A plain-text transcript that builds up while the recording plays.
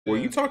Were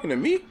you talking to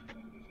me?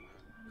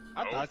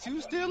 I thought you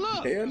was still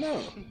up. Hell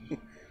no.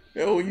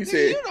 That's what you Nigga,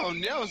 said. you don't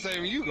never say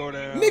when you go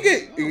down.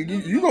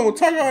 Nigga, you gonna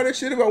talk all that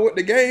shit about what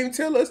the game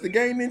tell us? The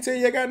game didn't tell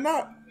you I got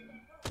knocked.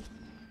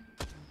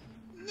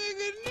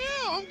 Nigga,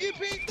 now I'm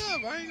getting picked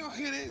up. I ain't gonna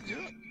hear that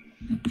junk.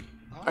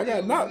 I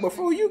got knocked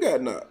before you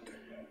got knocked.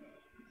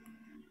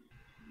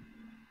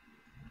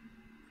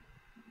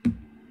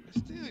 It's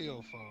still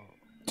your fault.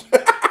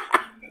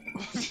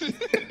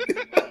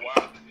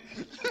 Wow.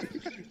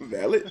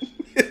 Valid.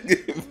 That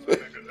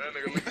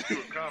nigga looked at you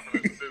with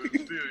confidence and said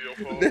it's still your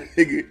fault.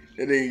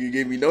 That nigga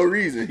gave me no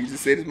reason. He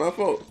just said it's my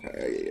fault.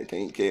 I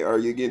can't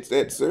argue against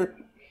that, sir.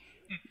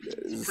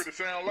 Pretty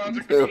sound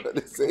logic. I'm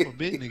a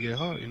big nigga at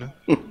heart, you know.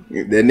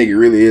 That nigga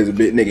really is a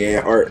big nigga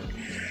at heart.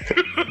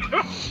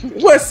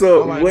 What's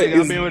up? Like, What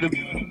nigga, is...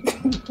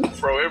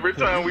 Bro, every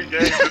time we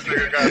game, this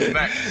nigga got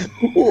snacked.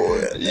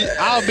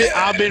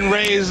 I've been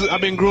raised,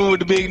 I've been groomed with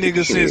the big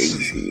nigga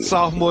since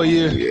sophomore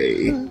year.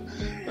 Yeah.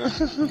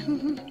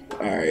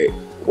 Alright.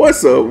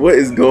 What's up? What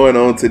is going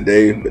on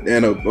today?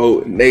 Banana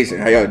Boat Nation.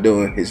 How y'all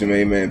doing? It's your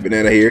main man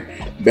Banana here.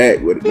 Back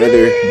with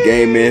another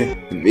gaming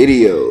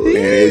video. And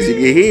as you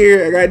can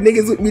hear, I got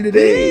niggas with me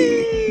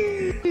today.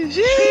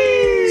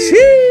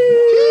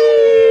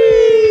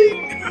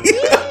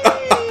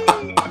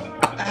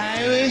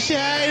 I wish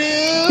I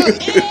knew.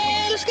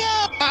 Yeah, let's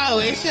go. I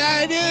wish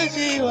I knew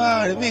she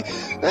wanted me.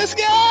 Let's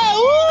go.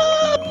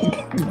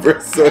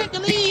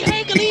 Hercules.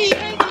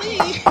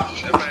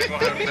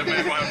 That man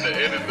gonna have to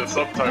edit the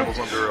subtitles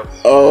under us.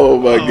 Oh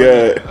my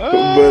god.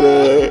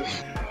 But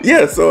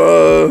yeah,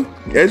 so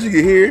as you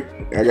can hear,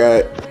 I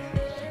got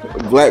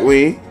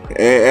Blackwing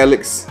and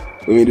Alex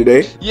with me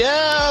today.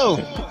 Yo.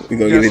 We're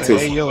gonna get into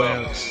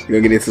Alex. we're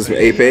gonna get into some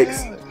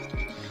Apex.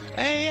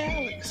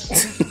 Hey,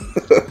 Alex.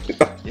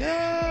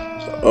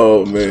 Yeah.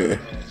 Oh man.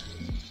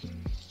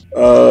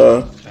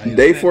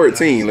 Day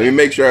 14. Let me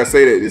make sure I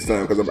say that this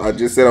time because I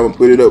just said I'm gonna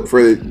put it up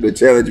for the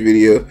challenge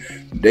video.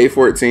 Day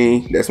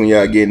 14. That's when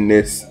y'all getting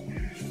this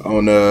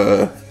on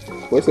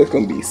what's that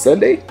gonna be?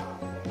 Sunday?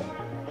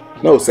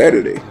 No,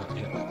 Saturday.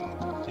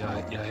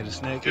 Y'all hit a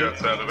snack? Yeah,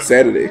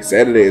 Saturday.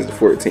 Saturday is the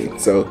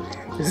 14th. So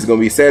this is gonna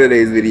be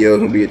Saturday's video.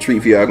 It's gonna be a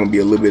treat for y'all. Gonna be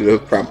a little bit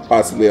of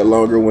possibly a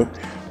longer one.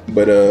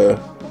 But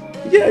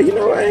yeah, you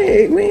know,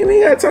 we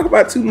ain't gotta talk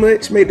about too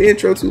much. Made the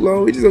intro too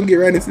long. We just gonna get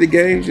right into the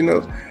games. You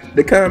know,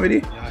 the comedy.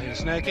 Y'all hit a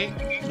snack cake?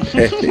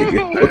 Hey,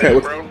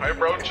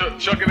 bro,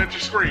 chuck it at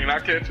your screen. I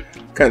catch it.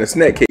 What kind of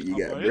snack cake you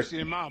got, bro? It's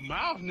in my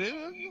mouth,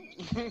 nigga.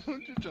 What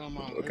you talking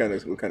about? What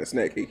kind of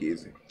snack cake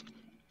is it?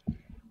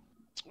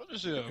 What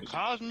is it? A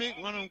cosmic?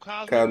 One of them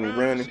cosmic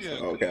brownies? Yeah.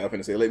 Okay, I'm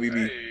finna say let me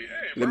be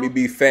Hey, me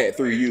be fat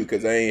through you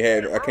because I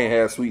can't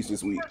have sweets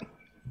this week.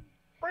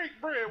 Break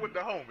bread with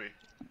the homie.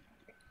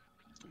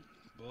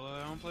 Boy,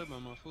 I don't play by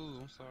my food.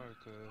 I'm sorry,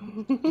 cuz.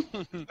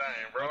 Dang,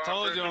 bro. I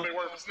told you. They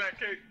work for snack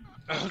cake.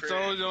 I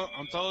told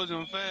you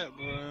I'm fat,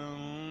 but I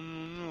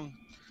don't know.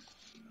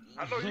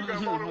 I know you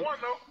got more than one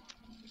though.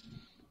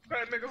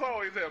 Fat niggas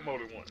always have more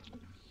than one.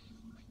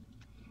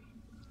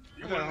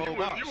 You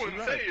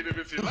wouldn't say it if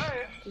it's your last.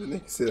 That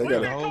nigga said I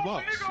got a whole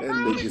box. That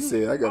nigga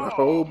said I got a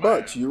whole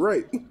box. You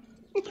right.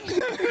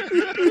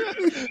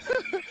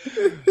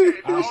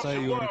 I'll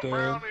say you want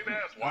to.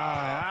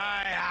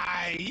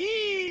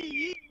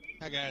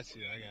 I got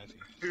you.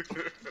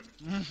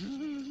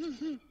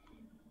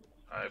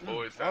 Alright,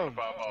 boys, time to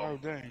pop off. Oh,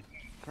 dang.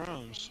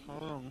 Crumbs.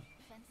 Hold on.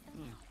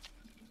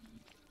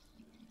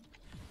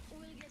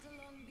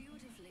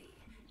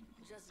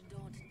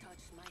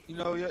 You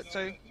know,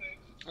 Tay,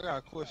 I got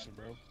a question,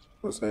 bro.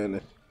 What's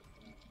happening?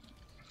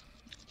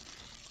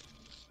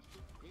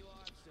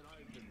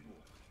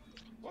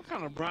 What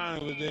kind of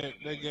brine was that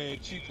they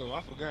gave Chico?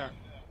 I forgot.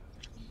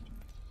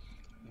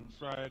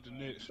 Friday at the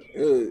next. I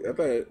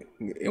thought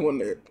it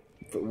wasn't that.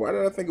 Why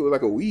did I think it was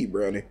like a weed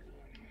brownie?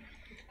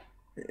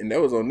 And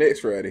that was on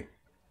next Friday.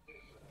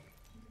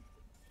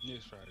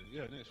 Next Friday.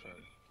 Yeah, next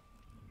Friday.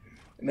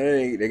 And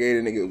then they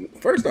gave the nigga.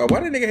 First off, why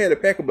did the nigga have a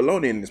pack of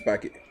bologna in his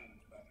pocket?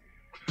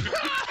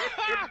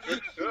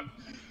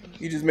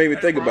 You just made me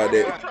think about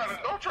that.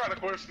 Don't try to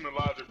question the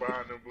logic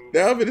behind them moves.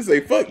 Now I'm gonna say,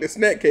 fuck the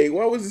snack cake.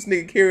 Why was this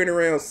nigga carrying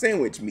around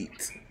sandwich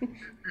meat?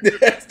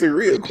 That's the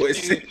real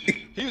question.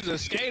 He was a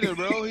skater,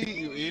 bro.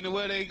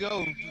 Anywhere they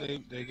go,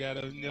 they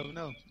gotta never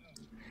know.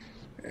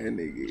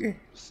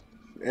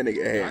 That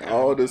nigga had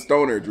all the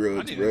stoner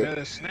drugs, bro.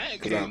 I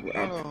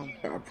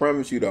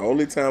promise you, the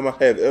only time I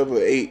have ever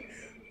ate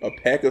a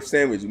pack of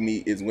sandwich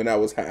meat is when I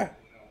was high.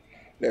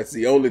 That's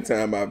the only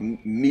time I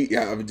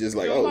was just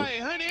like, oh,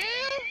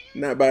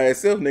 not by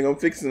itself, nigga. I'm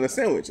fixing a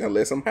sandwich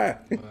unless I'm high.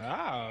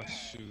 Oh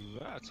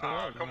shoot!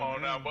 Come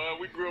on now, bud.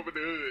 We grew up in the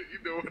hood. You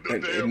know what the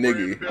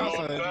nigga.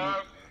 all the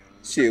time.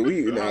 Shit,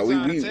 we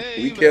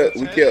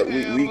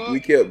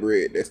kept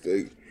bread.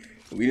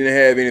 We didn't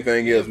have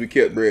anything else. We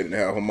kept bread in the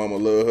house. Her mama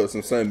loved her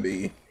some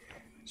sunbean.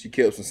 She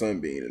kept some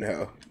sunbean in the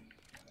house.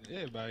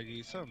 Everybody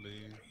get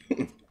sunbean.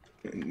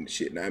 And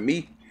shit, not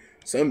me.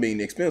 Sunbean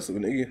expensive,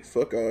 nigga.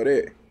 Fuck all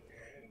that.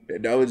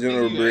 That Dollar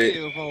General bread.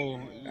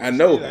 I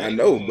know,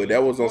 but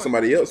that was on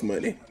somebody else's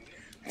money.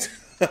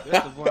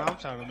 That's the point I'm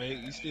trying to make.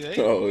 You still hate.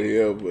 Oh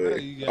yeah, but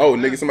oh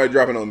nigga, somebody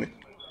dropping on me.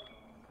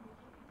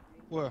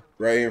 Where?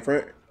 Right in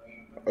front.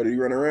 Oh, did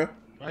you run around?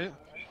 Right here.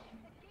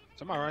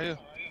 Somebody right here.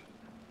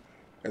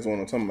 That's what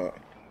I'm talking about.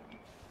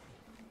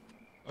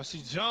 Oh, she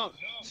jumped.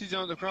 She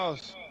jumped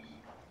across.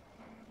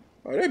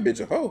 Oh, that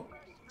bitch a hoe.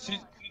 She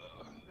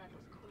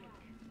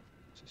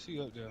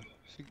up there.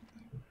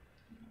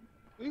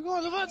 Where you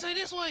going, Levante?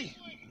 This way.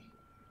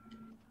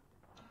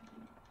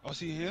 Oh,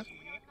 she here?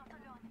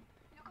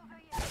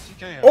 She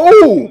can't.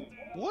 Oh!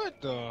 What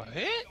the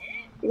heck?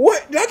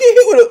 What? Did I get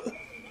hit with a?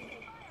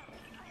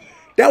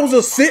 That was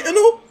a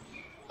sentinel?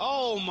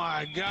 Oh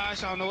my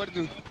gosh! I don't know what to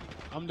do.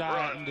 I'm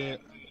dying. I'm dead.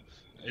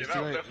 It's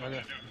too late.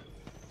 Right,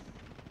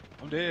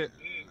 I'm dead.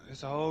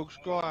 It's a whole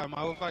squad. My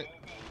whole fight.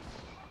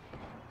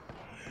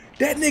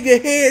 That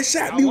nigga head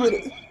shot me with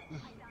a.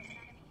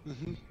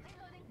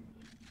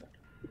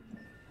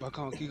 But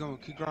come on, keep going.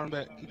 Keep growling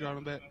back. Keep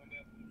growling back.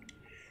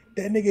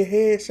 That nigga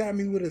head shot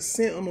me with a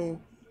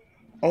sentinel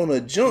on a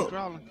jump. Keep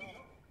growling.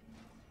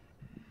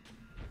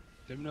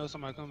 Let me know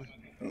somebody coming.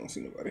 I don't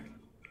see nobody.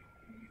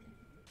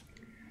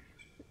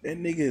 That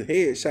nigga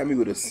head shot me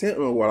with a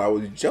sentinel while I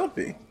was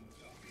jumping.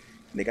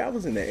 Nigga, I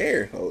was in the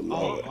air. Oh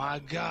Lord. Oh my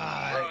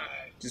God.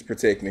 Just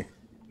protect me.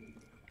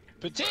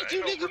 Protect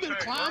you, nigga. You better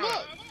climb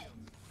up.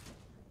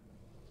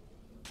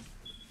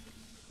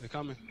 They're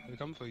coming. They're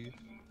coming for you.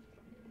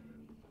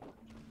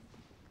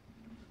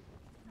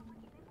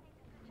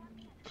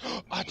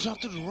 I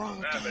jumped to the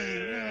wrong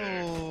thing.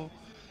 No.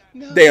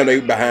 No. Damn, they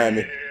behind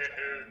me.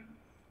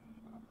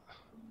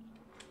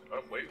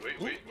 Oh, wait.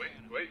 You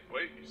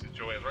sit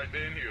your ass right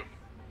there in here.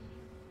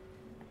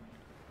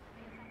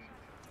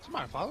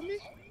 Somebody follow me?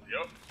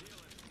 Yep.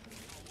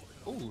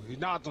 Ooh, he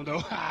knocked him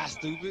though. Ah,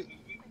 stupid.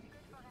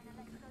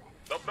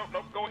 Nope.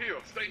 Go here.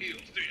 Stay here.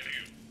 Stay in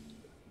here.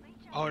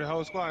 Oh, the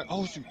whole squad.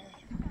 Oh, shoot.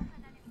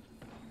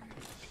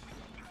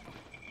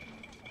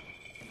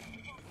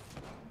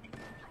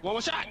 One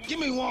more shot. Give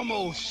me one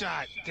more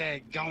shot.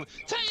 Daggone.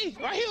 Tay,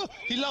 right here.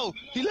 He low.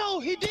 He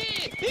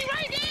dead. He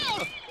right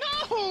there.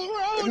 No,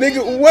 bro.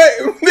 Nigga, what?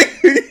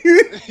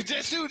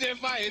 Just shoot that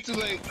fire. It's too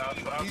late. I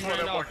swear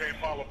that boy can't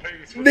follow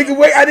pace. Nigga,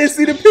 wait, I didn't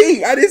see the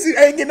ping. I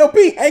ain't get no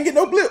ping. I ain't get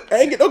no blip.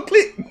 I ain't get no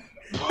clip.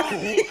 I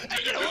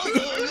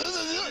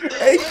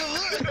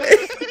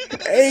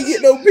ain't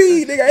get no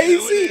ping, nigga. I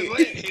ain't see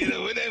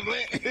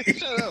it.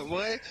 Shut up,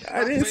 boy.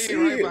 I didn't see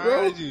it,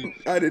 bro.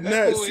 I did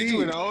not see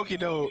it.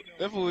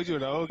 That fool with you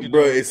in the okie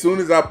Bro, as soon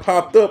as I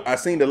popped up, I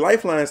seen the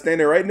lifeline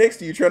standing right next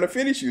to you trying to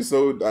finish you,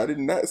 so I did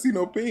not see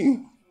no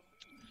ping.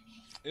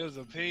 It was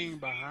a ping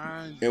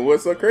behind you. And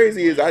what's so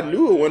crazy is I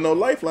knew it wasn't no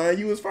lifeline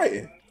you was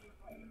fighting.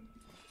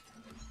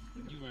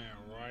 You ran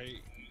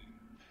right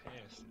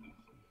past it.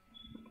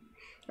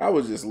 I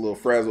was just a little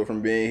frazzled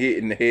from being hit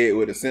in the head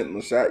with a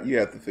sentinel shot. You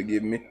have to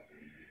forgive me.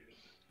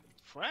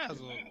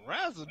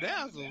 Razzle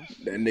dazzle.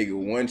 That nigga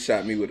one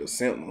shot me with a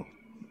sentinel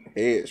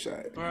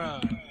headshot.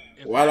 Bruh.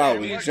 While I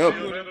was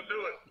jumping.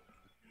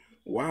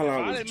 While I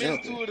was missed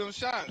jumping. 2 of them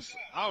shots,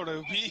 I would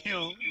have beat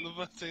him.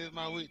 Levante is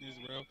my witness,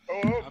 bro.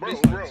 Oh, I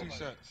missed bro. 2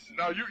 shots.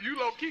 Now, you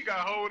low-key got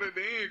hold at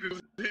the end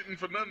because hitting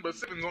for nothing but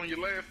 7s on your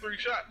last 3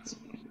 shots.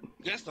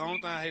 That's the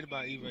only thing I hate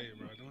about eBay,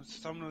 bro.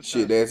 Some of them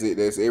Shit, shots, that's it.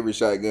 That's every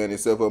shotgun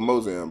except for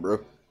Mozambique, bro.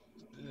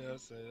 Yeah,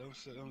 that's the only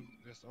thing I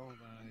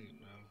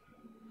hate, bro.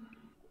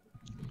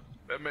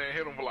 That man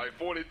hit him for like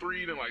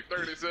 43, then like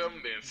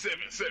 37, then 7.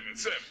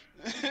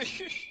 I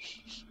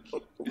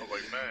was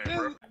like, man,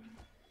 bro.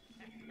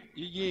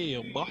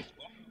 Yeah, boy.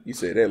 You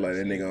said that like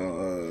that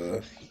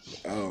nigga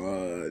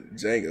on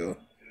Django.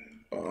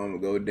 Oh, I'm gonna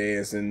go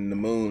dance in the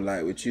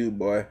moonlight with you,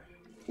 boy.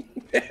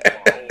 Django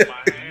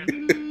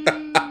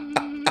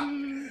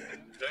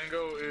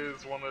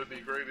is one of the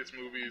greatest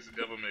movies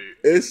ever made.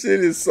 That shit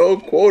is so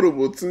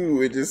quotable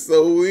too. It's just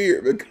so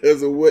weird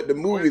because of what the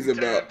movie's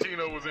about.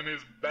 Tarantino was in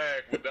his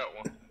bag with that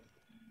one.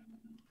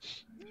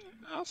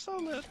 I'm so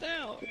left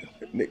out.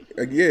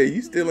 Yeah,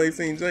 you still ain't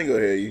seen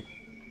Django, have you?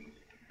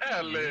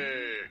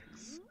 Alex.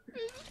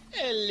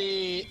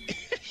 Ellie.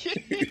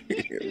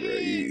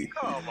 Right,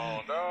 Come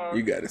on, dog.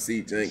 you gotta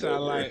see Django.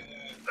 Like,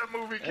 that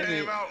movie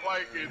came out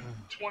like in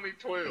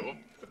 2012.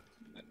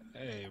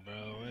 hey,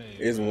 bro. Hey,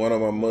 It's one of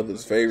my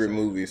mother's favorite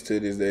movies to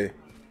this day.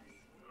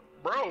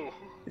 Bro.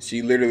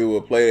 She literally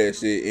will play that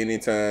shit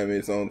anytime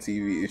it's on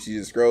TV. If she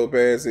just scroll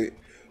past it,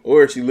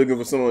 or if she looking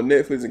for something on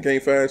Netflix and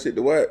can't find shit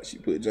to watch, she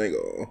put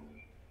Django on.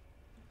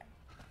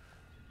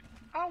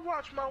 I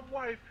watch my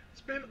wife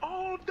spend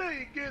all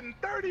day getting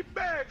 30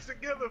 bags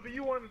together for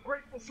you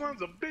ungrateful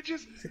sons of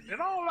bitches,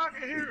 and all I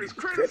can hear is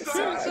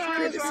criticize.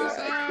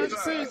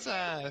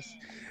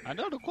 I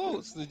know the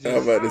quotes.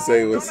 I'm about to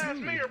say Don't was ask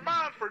me or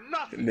mine for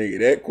nothing. nigga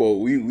that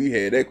quote. We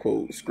had that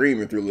quote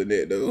screaming through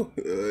Lynette though.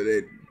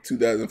 That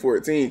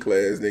 2014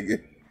 class,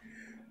 nigga.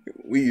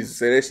 We used to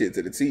say that shit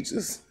to the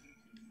teachers.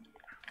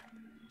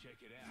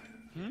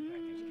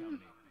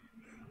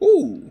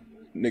 Ooh,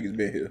 niggas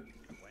been here.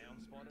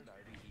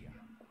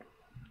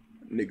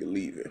 Nigga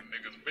leaving.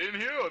 Niggas been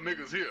here or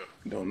niggas here?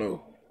 Don't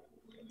know.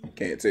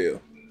 Can't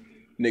tell.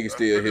 Nigga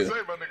still here.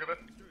 Say, my nigga,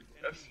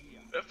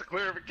 That's the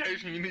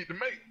clarification you need to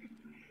make.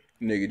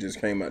 Nigga just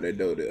came out that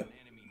door there.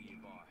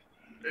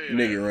 Hey,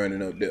 nigga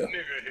running up there.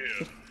 Nigga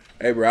here.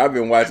 Hey, bro, I've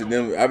been watching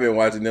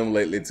them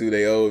lately too.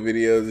 They old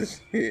videos and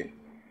shit.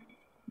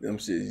 Them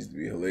shit used to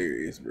be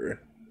hilarious, bro.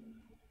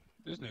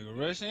 This nigga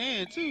rushing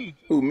in too.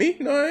 Who, me?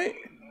 No, I ain't.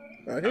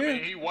 I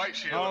mean, he white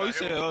shit. Oh, he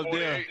said up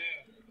there.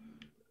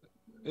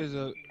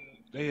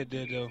 They had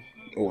that though.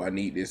 Oh, I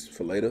need this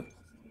for later.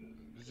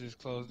 Just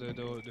close that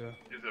door up there.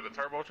 Is it a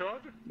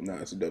turbocharger? Nah,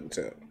 it's a double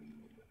tap.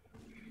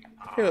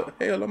 Hell,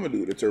 I'm gonna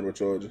do the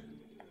turbocharger.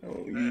 I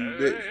don't use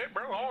that. Hey,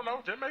 bro, I don't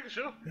know. Just making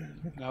sure.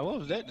 Now, what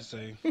was that to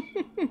say?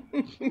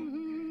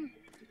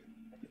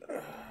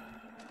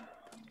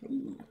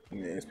 Ooh,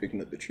 man, it's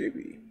picking up the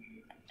trippy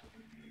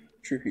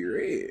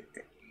red.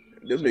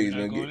 Them niggas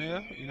gonna get.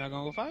 There? You not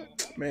gonna go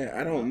fight? Man,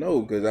 I don't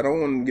know because I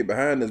don't want to get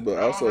behind us, but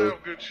I also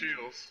have good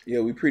shields. Yeah,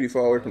 we pretty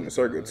far away from the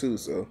circle too,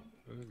 so.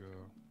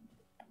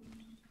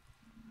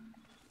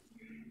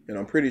 And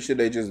I'm pretty sure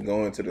they just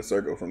go into the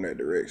circle from that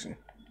direction.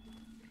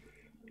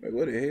 Like,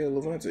 where the hell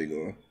Levante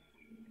going?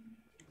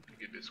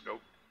 Get this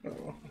scope.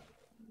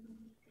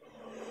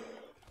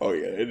 Oh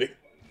yeah, that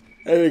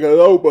nigga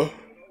over.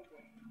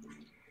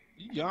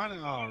 You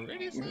yawning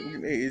already,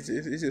 son? It's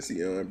just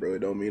yawn, bro. It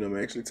don't mean I'm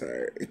actually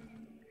tired.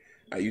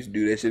 I used to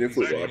do that shit in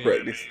football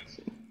practice.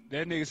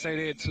 That nigga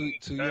say that two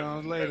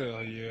yawns later.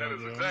 Oh, yeah, that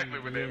is exactly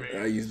what that means.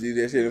 I used to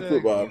do that shit in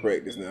football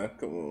practice. Now,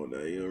 come on, now,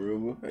 you don't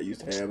remember? I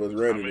used to have us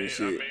running and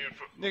shit.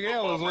 Nigga,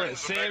 that was what,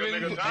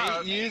 7,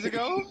 8 years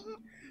ago?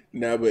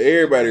 Nah, but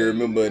everybody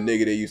remember a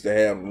nigga that used to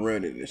have them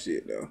running and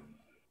shit, though.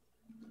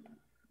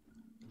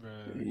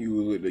 Right. You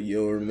was with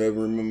you don't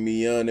never remember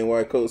me yawning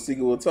while Coach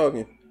Seeger was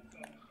talking.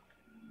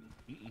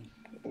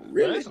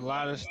 Really? That's a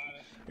lot of.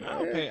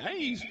 I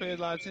used to pay a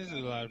lot of attention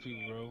to a lot of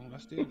people, bro. I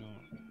still don't.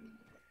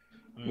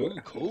 I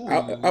mean, cool.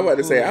 I'm about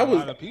to say I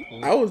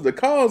was the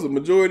cause of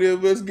majority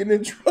of us getting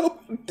in trouble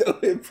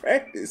in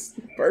practice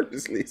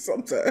purposely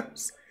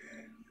sometimes.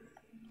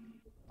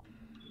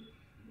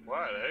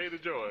 Why? They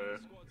hated your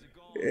ass.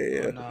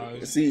 Yeah.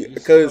 Nah, see,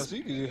 because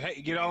you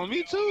can get on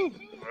me too.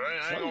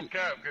 I ain't gonna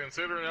cap.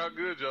 Considering how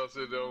good y'all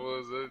said that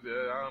was,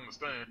 yeah, I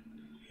understand.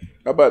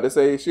 I'm about to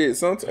say shit.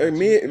 Sometimes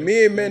me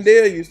and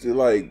Mandel used to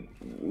like.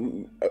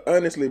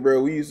 Honestly,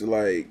 bro, we used to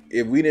like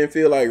if we didn't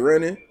feel like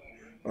running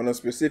on a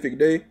specific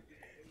day,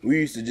 we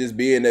used to just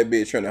be in that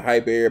bitch trying to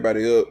hype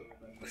everybody up,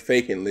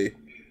 fakingly.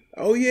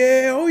 Oh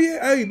yeah,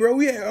 hey bro,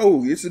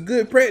 it's a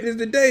good practice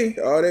today.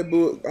 All that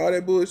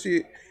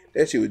bullshit.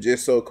 That shit was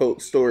just so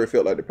Coach Story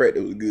felt like the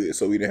practice was good,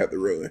 so we didn't have to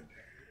run.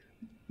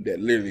 That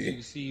literally.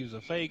 You see, he was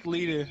a fake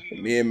leader.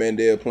 Me and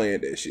Mandel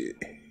playing that shit.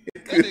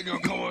 That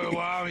nigga come over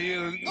while I'm here.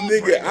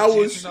 Nigga,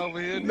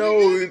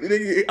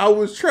 I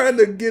was trying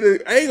to get an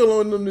angle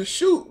on them to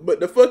shoot, but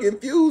the fucking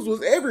fuse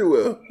was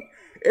everywhere.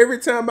 Every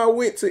time I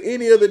went to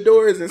any of the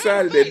doors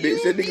inside of that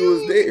bitch, that nigga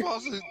was there.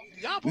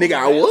 Nigga,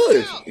 I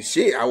was.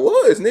 Shit, I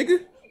was,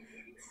 nigga.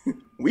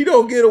 We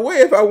don't get away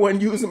if I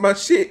wasn't using my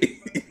shit.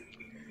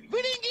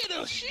 We didn't get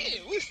no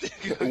shit. We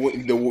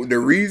still the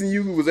reason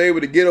you was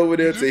able to get over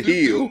there to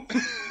heal.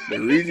 The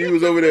reason you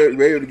was able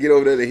to get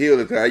over there to heal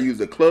is because I used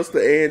a cluster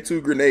and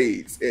 2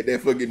 grenades at that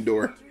fucking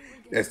door.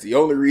 That's the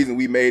only reason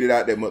we made it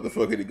out that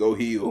motherfucker to go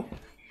heal.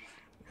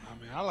 I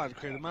mean, I like to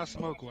create my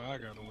smoke while I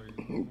got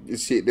away.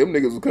 Shit, them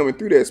niggas was coming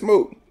through that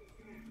smoke.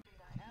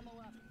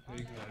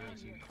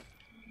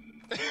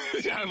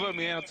 You gotta put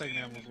me out taking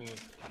that before.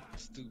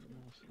 Stupid.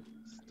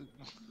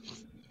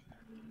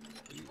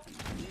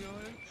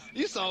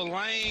 You so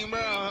lame,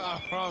 bro.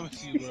 I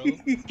promise you, bro.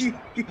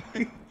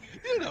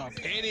 You know,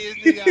 pettiest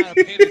nigga I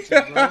petted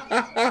you, bro.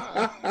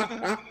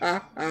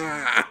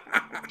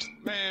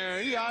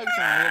 Man, you always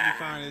trying to help me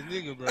find this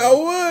nigga, bro. I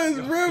was,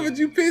 bro, but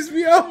you pissed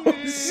me off.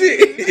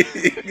 Shit.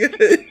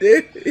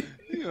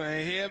 You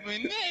ain't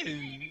helping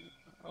nothing,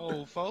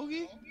 old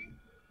fogey.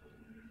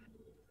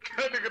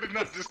 That nigga did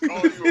not just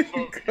call you a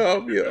fogey.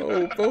 Call me an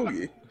old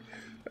fogey.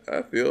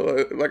 I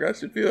feel like I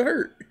should feel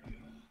hurt.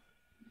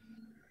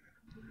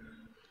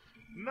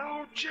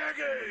 No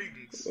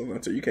jeggings. Oh,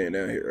 until you came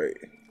down here, right?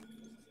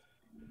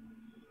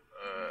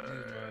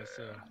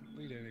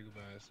 Leave that nigga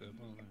by himself.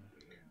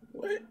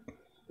 What?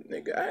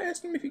 Nigga, I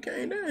asked him if he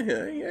came down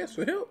here. I ain't asked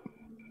for help.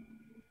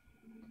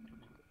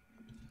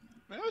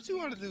 Man, what you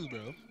want to do,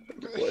 bro?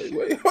 Wait,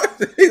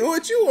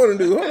 what you want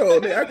to do? Hold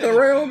on, nigga. I come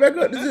right on back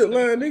up the zip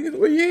line, nigga.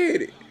 Where you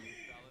headed?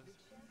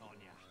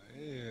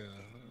 Yeah.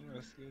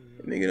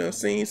 Nigga done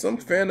seen some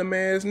phantom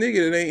ass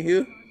nigga that ain't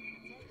here.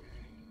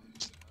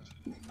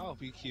 I hope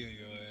he kill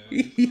your ass.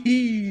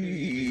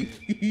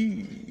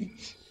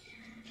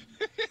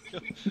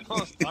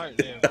 Don't start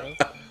that, bro.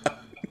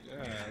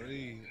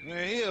 Golly.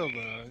 Man, hell,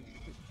 bro.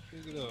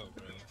 Pick it up,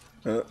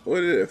 bro. What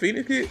is it, a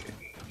Phoenix hit?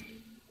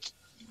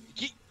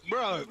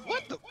 Bro,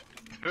 what the?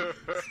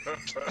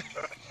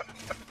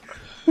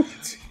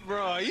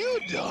 Bro, you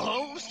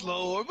dumb,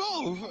 slow, or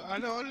both? I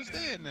don't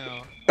understand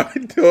now. I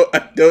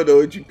don't know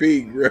what you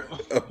ping, bro.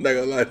 I'm not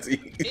gonna lie to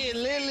you. It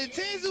literally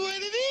tells you what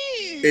it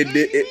is.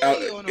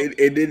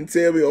 It didn't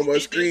tell me on my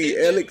screen,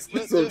 Alex.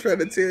 That's what I'm trying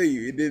to tell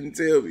you. It didn't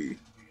tell me.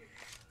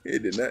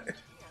 It did not.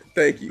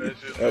 Thank you. That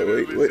shit Oh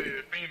wait, literally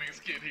said Phoenix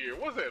Kid here.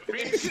 What's that?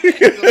 Phoenix?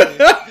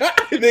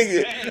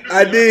 Nigga,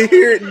 I did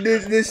hear it.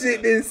 This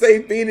shit didn't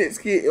say Phoenix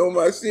Kid on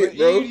my shit, But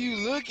bro. you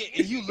look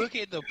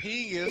at the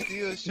ping and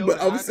still show But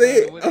the I'm icon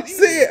of what it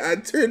is. I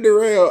turned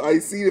around, I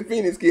see the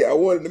Phoenix Kid. I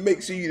wanted to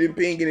make sure you didn't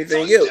ping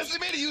anything So you else. just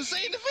admitted you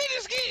seen the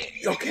Phoenix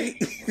Kid. Okay,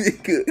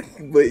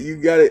 but you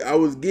got it. I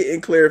was getting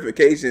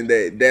clarification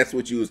that that's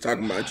what you was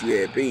talking about. You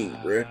had ping,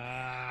 bro.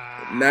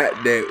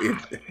 Not that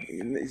if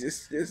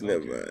just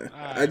never mind.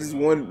 I just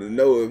wanted to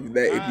know if you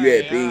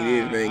had pinged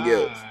anything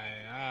else.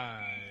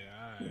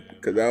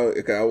 Cause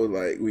I was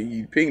like, when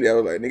you pinged it, I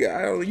was like, nigga,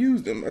 I don't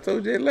use them. I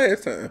told you that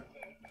last time.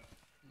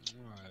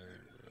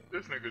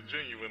 This nigga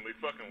genuinely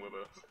fucking with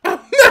us.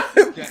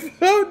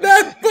 I'm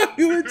not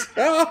fucking with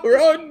y'all,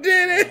 bro. I'm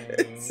dead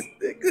ass,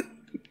 nigga.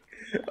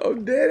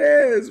 I'm dead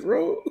ass,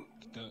 bro.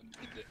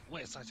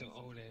 What's such an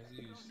old ass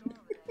use?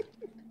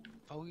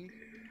 Fogey?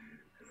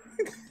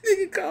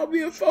 Nigga called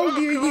me a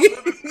fogey again.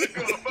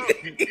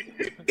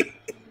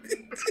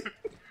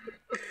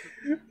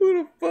 Who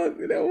the fuck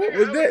did that? What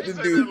was that to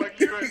do? Like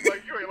you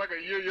ain't like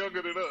a year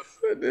younger than us.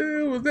 What the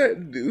hell was that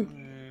to do?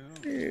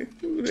 Yeah,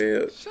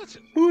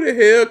 who the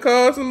hell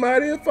called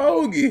somebody a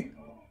fogey?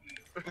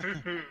 Was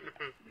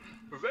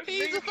that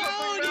He's a something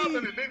now phony.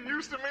 that it didn't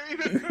used to mean?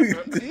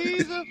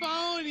 He's a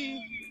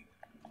phony.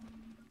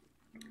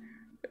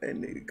 That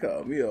nigga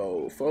called me an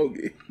old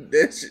fogey.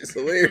 That shit's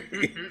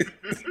hilarious.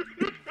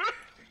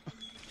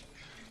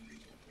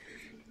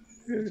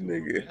 That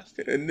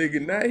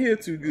nigga not here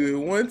too good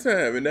one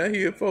time and now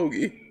he a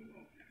fogey.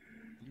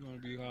 You wanna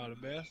be called a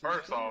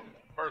bastard?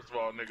 First of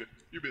all, nigga,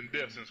 you been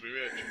deaf since we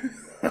met you.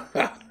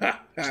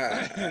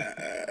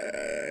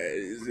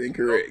 It's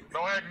incorrect.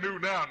 Don't act new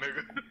now,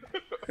 nigga.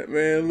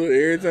 Man, look,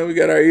 every time we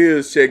got our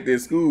ears checked in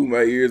school,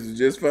 my ears were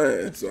just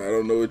fine, so I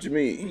don't know what you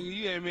mean.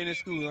 You ain't been in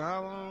school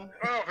how long?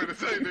 I'm finna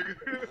say, nigga.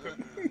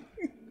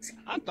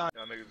 I thought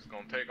Y'all niggas just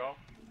gonna take off?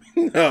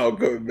 No, I'm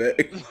coming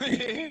back.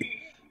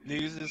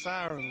 niggas in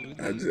sirens.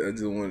 I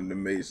just wanted to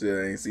make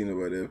sure I ain't seen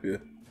nobody up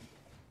here.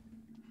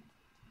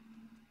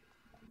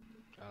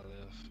 I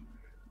left.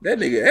 That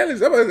nigga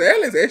Alex, I'm about to say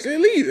Alex actually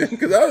leaving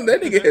because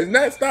that nigga has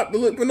not stopped to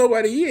look for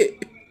nobody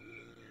yet.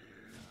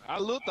 I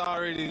looked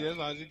already. That's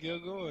why I just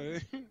kept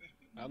going.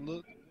 I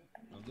looked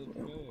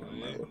before.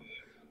 Yeah.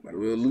 Might as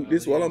well loot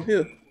this while I'm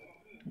here.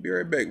 Be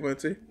right back,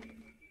 Monty.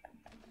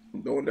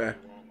 Don't die.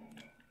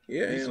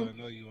 Yeah, I am. I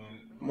know you won't.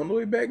 I'm on the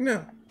way back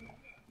now.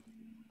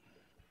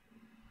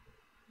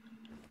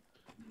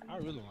 I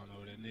really want to know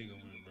where that nigga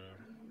went,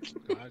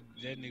 bro.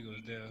 That nigga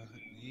was there.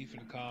 He ain't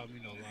finna call me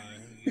no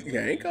liar.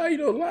 Yeah, I ain't call you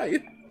no liar.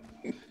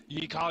 You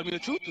ain't called me a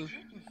truther.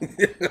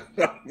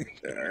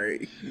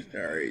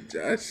 All right,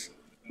 Josh.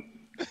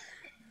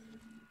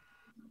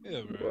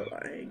 Yeah, bro. Well,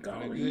 I ain't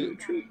calling you a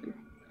truther.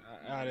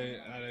 Out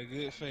of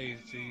good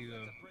faith to you,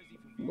 though.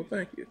 Well,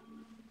 thank you.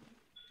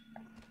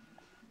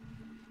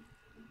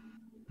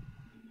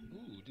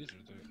 Ooh, this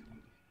was good.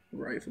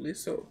 Rightfully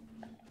so.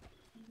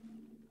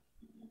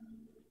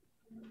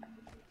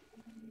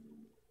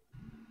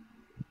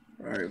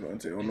 All right,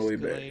 Monty, on the way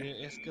back.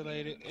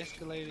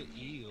 Escalated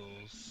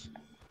eels.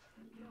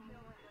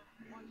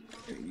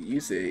 You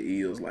said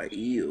eels like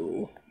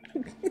eel. How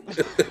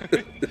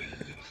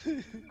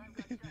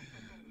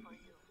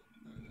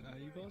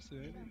you supposed to?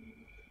 You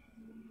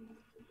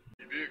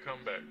did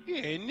come back. You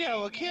ain't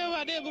never cared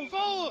about that before.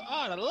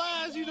 All the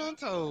lies you done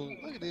told.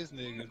 Look at this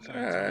nigga trying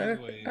to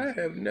turn ways. I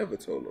have never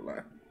told a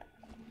lie.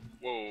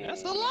 Whoa.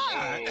 That's a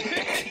lie.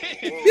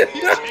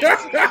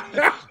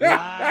 Whoa.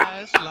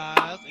 Lies,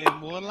 and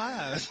more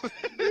lies.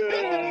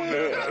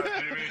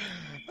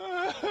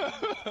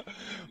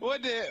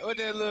 What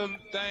that little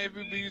thing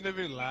be using to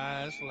be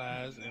lies,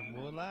 and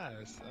more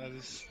lies.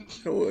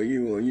 Well,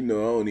 you know,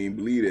 I don't even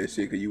believe that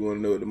shit because you want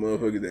to know what the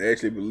motherfuckers that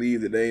actually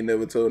believe that they ain't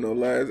never told no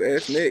lies.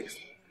 Ask next.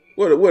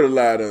 What a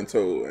lie done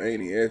told? I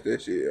ain't even asked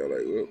that shit. I'm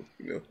like, well,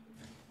 you know,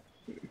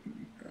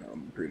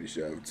 I'm pretty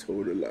sure I've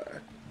told a lie.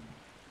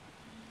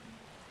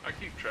 I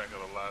keep track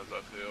of the lies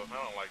I tell. I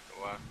don't like to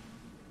lie.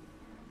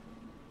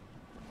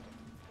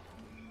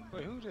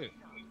 Wait, who's that?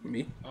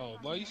 Me? Oh,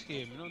 boy, you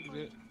scared me. Don't do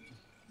that.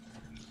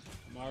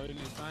 I'm already in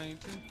this thing,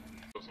 too.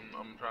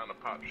 I'm trying to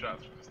pop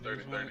shots for this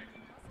 30-30.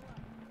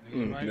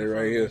 They're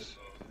right here.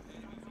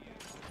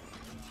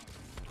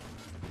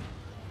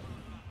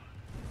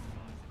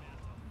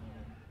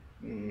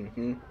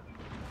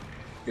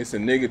 It's a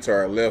nigga to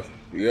our left.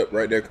 Yep,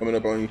 right there coming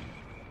up on you.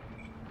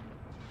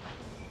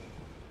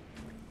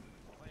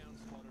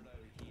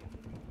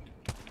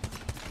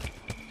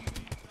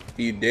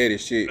 He dead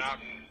as shit. Knock.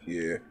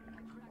 Yeah.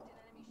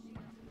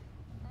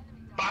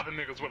 5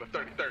 niggas with a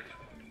 30-30.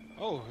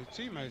 Oh, his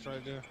teammates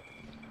right there.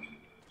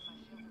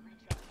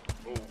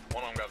 Oh,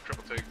 one of them got a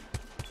triple take.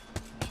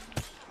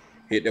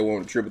 Hit that one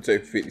with a triple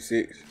take for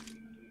 56.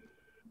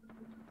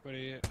 Where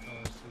they at?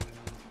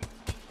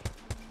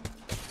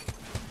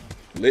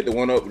 Lit the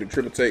one up with a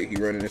triple take. He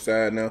running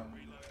inside now.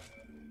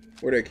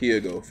 Where that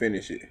kid go?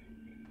 Finish it.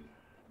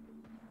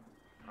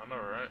 I know,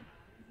 right?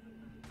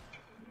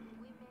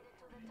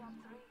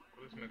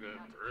 This nigga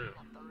for real.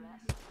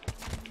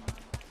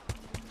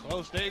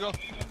 Oh, there you go.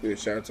 Good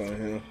shots on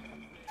him.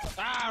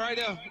 Ah, right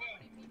there.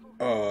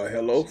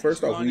 Hello.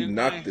 First off, we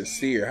knocked the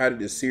seer. How did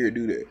the seer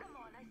do that?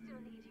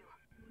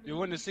 It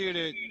wasn't the seer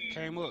that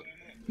came up.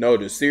 No,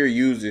 the seer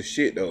used his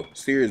shit though.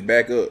 Seer is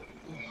back up.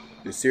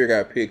 The seer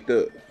got picked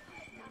up.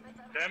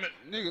 Damn it.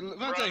 Nigga,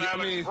 Run,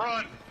 Alex,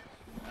 run.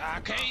 I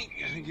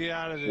can't get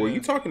out of there. Were you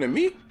talking to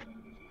me?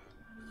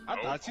 I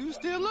thought you was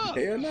still up.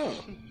 Hell no.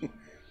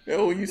 That's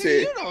what you Nigga,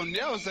 said. you don't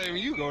never say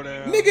when you go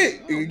down.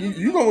 Nigga,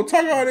 you gonna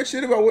talk all that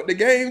shit about what the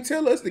game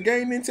tell us? The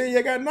game didn't tell you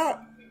I got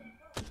knocked.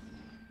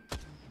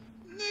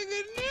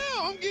 Nigga,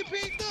 now I'm getting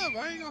picked up.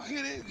 I ain't gonna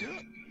hear that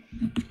jump.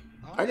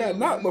 I got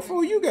knocked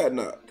before you got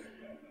knocked.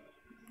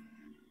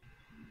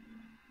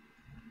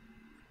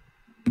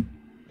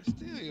 It's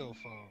still your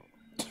fault.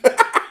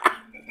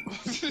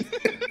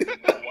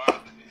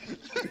 Wow.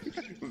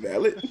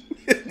 Valid.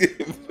 That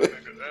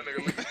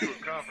nigga looked at you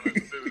with confidence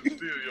and said it's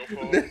still your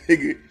fault. That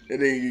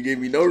nigga gave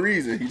me no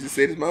reason. He just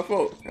said it's my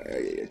fault.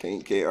 I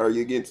can't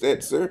argue against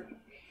that, sir.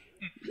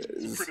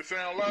 It's pretty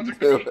sound logic.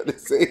 That's what I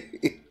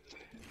say.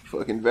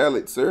 Fucking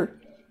valid, sir.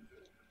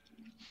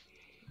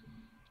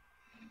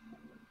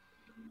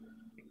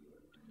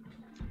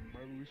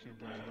 Maybe we should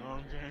play a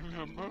long game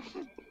now, bro.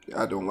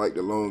 I don't like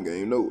the long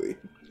game, no way.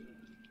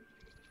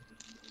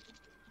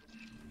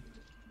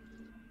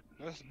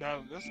 Let's get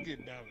balanced,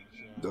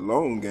 y'all. The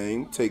long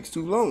game takes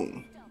too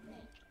long.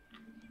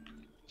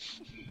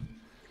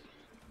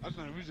 I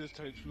think we just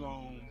take too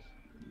long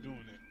doing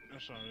it.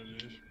 That's all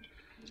it is.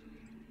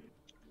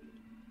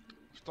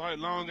 Start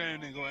long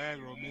game, then go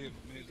aggro midway.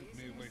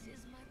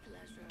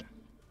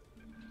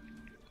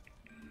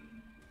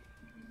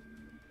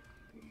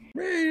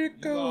 Ready to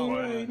go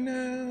right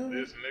now.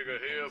 This nigga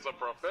here is a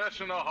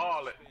professional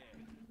harlot.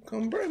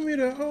 Come bring me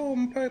the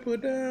home piper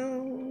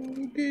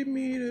down. Give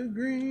me the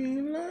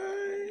green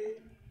light.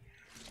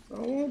 I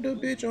want the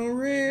bitch on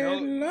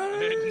red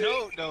light.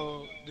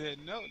 That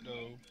note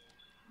though.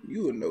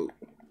 You a note.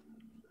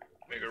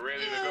 Nigga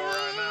ready to go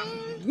right now?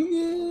 The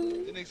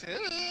nigga said,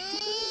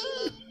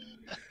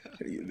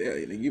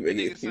 You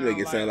make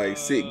it sound like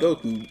sick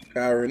Goku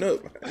powering up.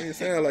 It ain't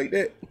sound like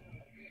that.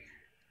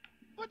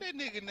 what that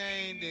nigga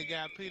name that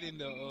got put in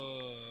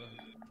the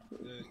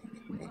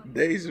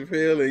Dave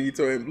Chappelle and you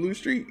told him Blue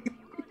Street.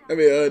 I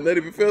mean,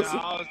 Nutty Professor.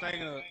 No, I was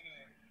thinking of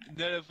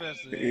Nutty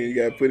Professor. And you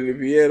got put in the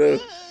piano.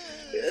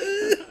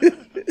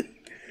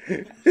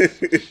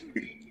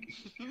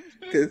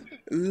 Cause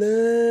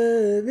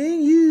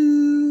loving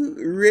you,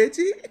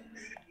 Reggie.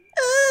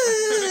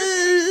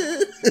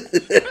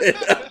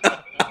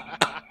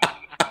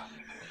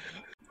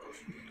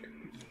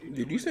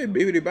 Did you say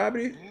bibbidi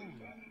bobbidi?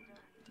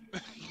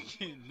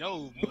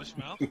 No,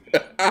 Mushmouth.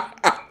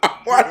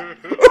 What?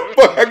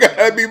 Fuck, I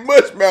gotta be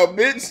Mushmouth,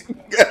 bitch.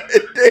 God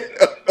damn.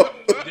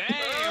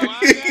 Damn, why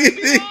I gotta be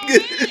all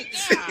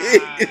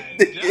that?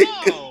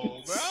 God,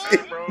 no,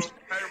 bro.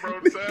 Hey, bro,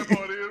 the sad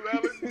part is,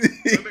 Alex,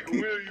 that nigga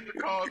Will used to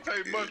call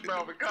Tate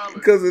Mushmouth in college.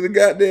 Because of the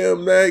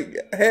goddamn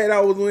hat I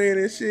was wearing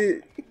and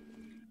shit.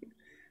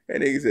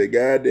 That nigga said,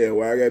 goddamn,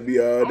 why I gotta be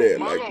all that?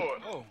 My like, lord.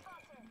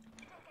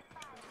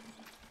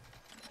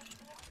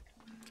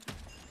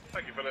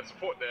 Thank you for that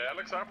support there,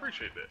 Alex. I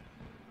appreciate that.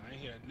 I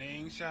ain't hear a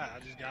dang shot. I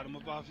just got him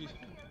up off you.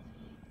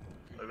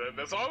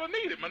 That's all I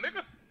needed, my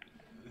nigga.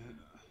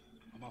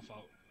 My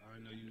fault. I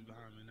didn't know you was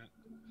behind me now.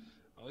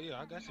 Oh yeah,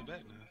 I got your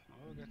back now.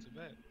 Oh, I got your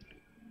back.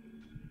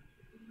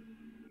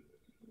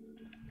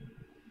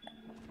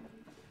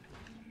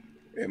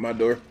 at my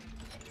door.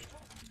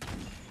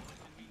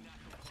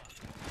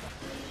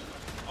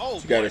 Oh,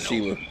 she got a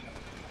Sheila.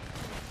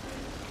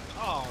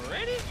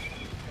 Already?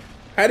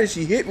 How did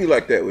she hit me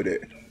like that with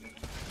it?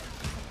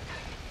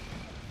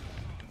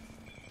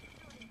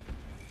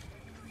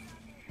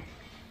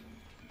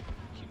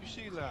 Keep your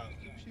Sheila out.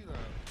 Keep your Sheila out.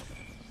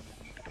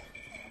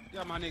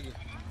 Yeah, my nigga.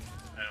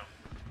 Damn.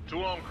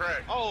 Two on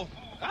crack. Oh.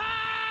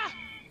 Ah!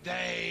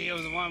 Dang, it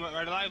was the one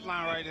right, the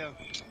lifeline right there.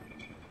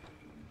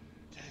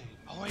 Dang.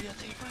 Oh, right there,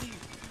 take in front of you.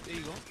 There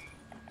you go.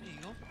 There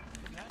you go.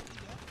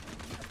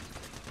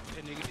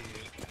 That nigga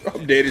dead.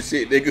 I'm dead as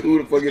shit, nigga. Who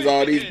the fuck is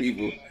all these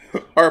people?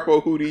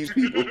 Harpo, who these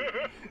people?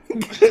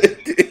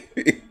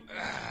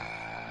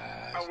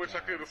 I wish I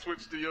could have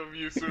switched to your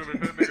view sooner.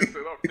 That nigga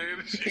said, I'm dead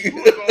as shit.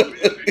 Who is all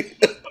these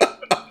people?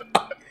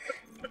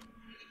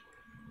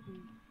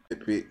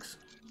 Pics.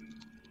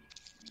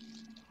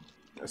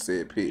 I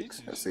said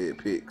pics. I said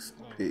pics.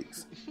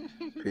 Pics.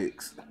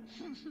 Pics.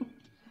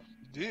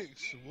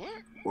 Dicks,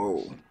 what?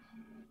 Whoa.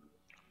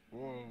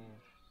 Whoa.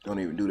 Don't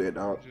even do that,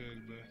 dog. Don't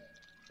judge, bro.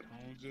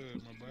 Don't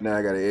judge, my boy. Now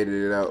I gotta edit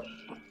it out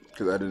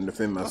because I didn't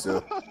defend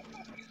myself.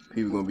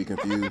 People gonna be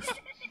confused.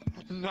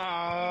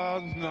 No.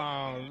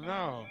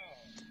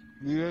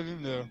 Leave that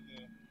in there.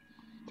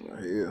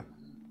 Yeah.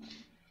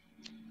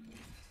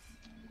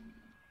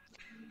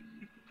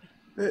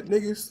 That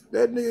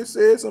nigga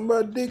said something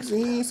about dicks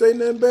and he ain't say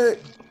nothing back.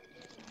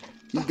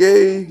 He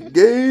gay ass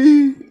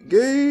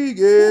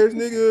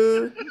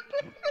nigga.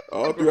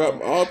 All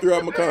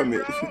throughout my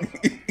comments. I'm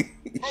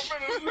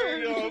finna tell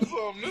y'all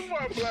something. This is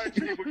why black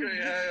people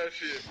can't have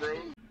shit, bro.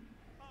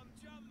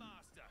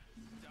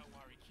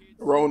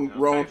 Wrong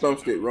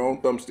thumbstick.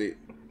 Wrong thumbstick.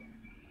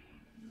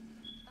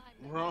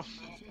 Wrong.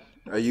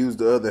 I used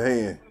the other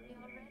hand.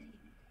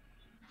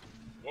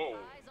 Whoa.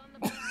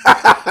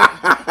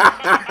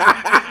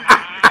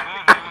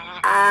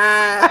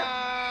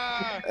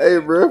 Hey,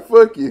 bro,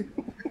 fuck you.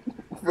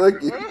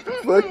 Fuck you.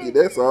 Fuck you,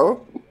 that's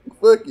all.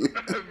 Fuck you.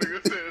 That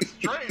nigga said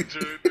stranger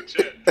in the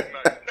chat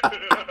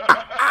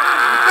tonight.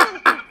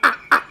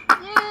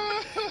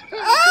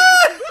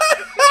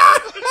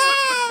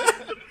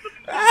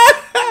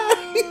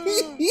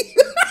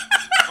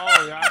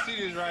 Oh, y'all see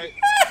this, right?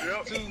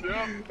 Yep.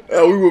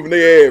 Oh, we whooping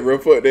their ass, bro.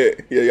 Fuck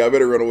that. Yeah, y'all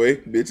better run away,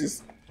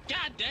 bitches.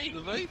 God dang,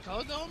 LeVay, you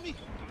called on me.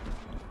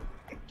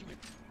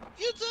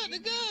 You took the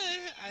gun.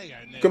 I ain't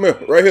got nothing. Come here,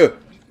 right here.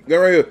 Gun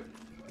right here.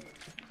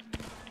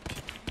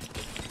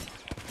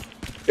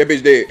 That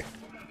bitch dead.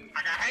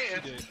 I got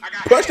hands. I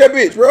got Punch hands. that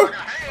bitch, bro. I got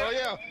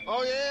hands.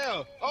 Oh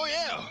yeah. Oh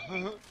yeah. Oh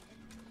yeah.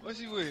 What's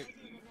she with?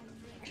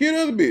 Kill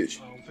the other bitch.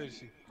 Oh, I'm finna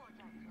see.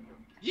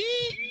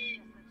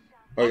 Yee.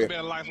 Oh, yeah.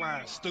 Better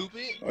lifeline,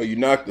 stupid. Oh, you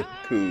knocked her.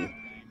 Cool. Yeah,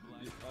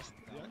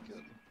 I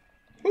killed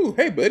her. Ooh,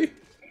 hey, buddy.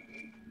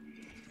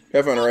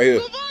 Have fun right here.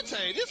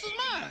 Levante, this is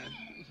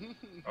mine.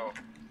 Oh,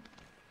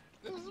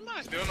 This is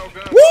mine. still no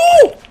gun.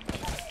 Woo!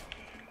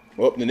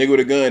 Oh, the nigga with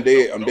a gun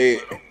dead. I'm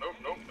dead.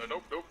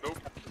 Nope.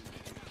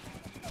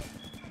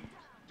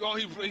 Oh,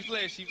 he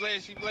flashed.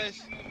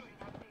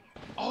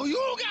 Oh, you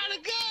don't got a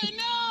gun,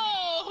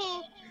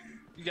 no.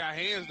 You got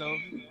hands though.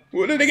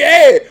 What the nigga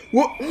had?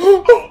 What?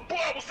 Oh, boy,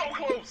 I was so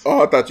close.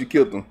 Oh, I thought you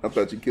killed him.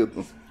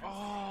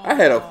 Oh, I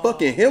had a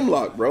fucking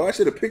hemlock, bro. I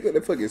should have picked up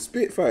that fucking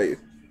Spitfire.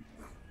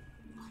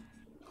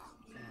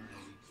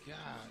 God,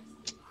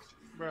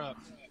 bro,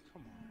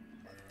 come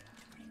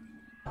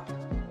on,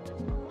 bro.